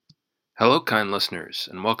Hello, kind listeners,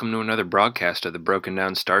 and welcome to another broadcast of the Broken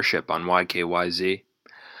Down Starship on YKYZ.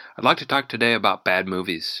 I'd like to talk today about bad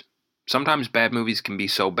movies. Sometimes bad movies can be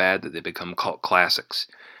so bad that they become cult classics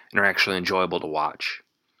and are actually enjoyable to watch.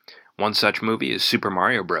 One such movie is Super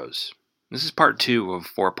Mario Bros. This is part 2 of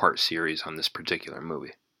a 4-part series on this particular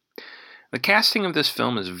movie. The casting of this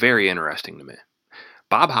film is very interesting to me.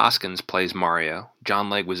 Bob Hoskins plays Mario, John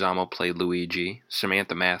Leguizamo played Luigi,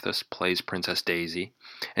 Samantha Mathis plays Princess Daisy,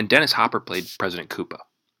 and Dennis Hopper played President Koopa.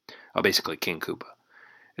 Oh, basically King Koopa.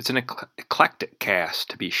 It's an eclectic cast,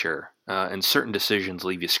 to be sure, and certain decisions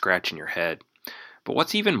leave you scratching your head. But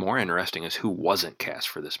what's even more interesting is who wasn't cast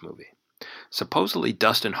for this movie. Supposedly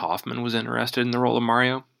Dustin Hoffman was interested in the role of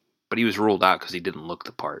Mario, but he was ruled out because he didn't look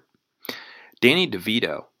the part. Danny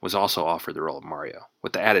DeVito was also offered the role of Mario,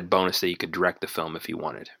 with the added bonus that he could direct the film if he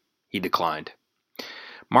wanted. He declined.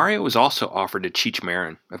 Mario was also offered to Cheech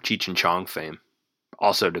Marin of Cheech and Chong fame.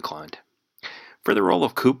 Also declined. For the role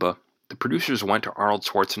of Koopa, the producers went to Arnold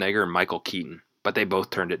Schwarzenegger and Michael Keaton, but they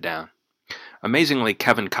both turned it down. Amazingly,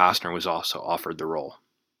 Kevin Costner was also offered the role.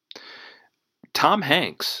 Tom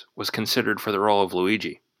Hanks was considered for the role of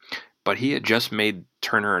Luigi, but he had just made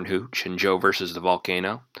Turner and Hooch and Joe versus the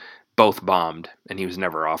Volcano. Both bombed, and he was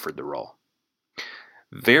never offered the role.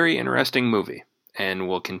 Very interesting movie, and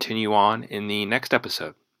we'll continue on in the next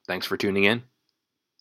episode. Thanks for tuning in.